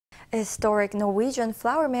A historic Norwegian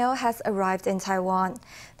flour mill has arrived in Taiwan.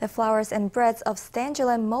 The flours and breads of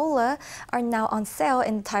Stangeland Molle are now on sale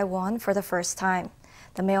in Taiwan for the first time.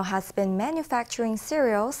 The mill has been manufacturing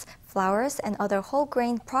cereals, flours, and other whole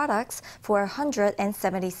grain products for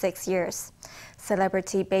 176 years.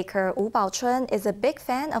 Celebrity baker Wu Pao-chun is a big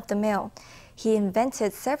fan of the mill. He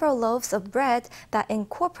invented several loaves of bread that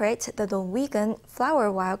incorporate the Norwegian flour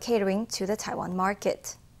while catering to the Taiwan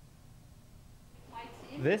market.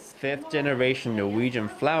 This fifth-generation Norwegian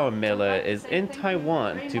flour miller is in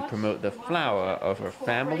Taiwan to promote the flour of her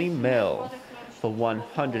family mill. For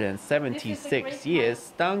 176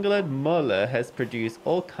 years, Stangeland Molle has produced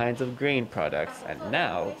all kinds of grain products, and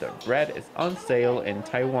now the bread is on sale in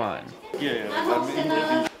Taiwan.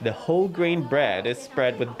 The whole grain bread is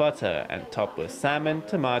spread with butter and topped with salmon,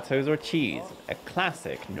 tomatoes, or cheese, a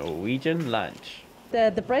classic Norwegian lunch.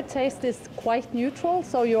 The bread taste is quite neutral,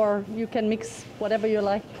 so you can mix whatever you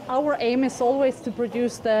like. Our aim is always to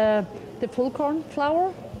produce the full corn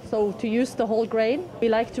flour, so to use the whole grain. We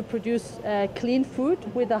like to produce clean food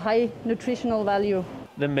with a high nutritional value.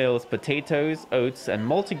 The mill's potatoes, oats, and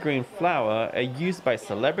multigrain flour are used by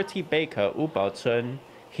celebrity baker Wu Pao-chun.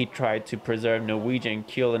 He tried to preserve Norwegian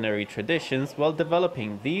culinary traditions while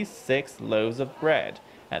developing these 6 loaves of bread,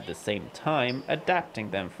 at the same time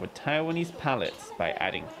adapting them for Taiwanese palates by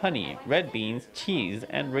adding honey, red beans, cheese,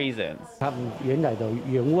 and raisins.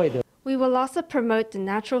 We will also promote the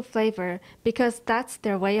natural flavor because that's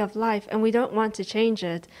their way of life and we don't want to change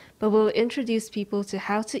it. But we'll introduce people to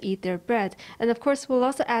how to eat their bread. And of course, we'll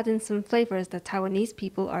also add in some flavors that Taiwanese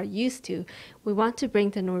people are used to. We want to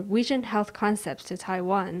bring the Norwegian health concepts to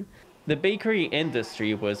Taiwan. The bakery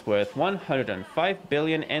industry was worth 105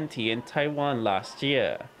 billion NT in Taiwan last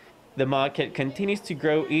year. The market continues to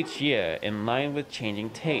grow each year in line with changing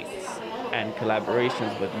tastes, and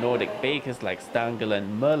collaborations with Nordic bakers like Stangeland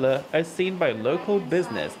Molle are seen by local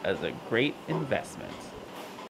business as a great investment.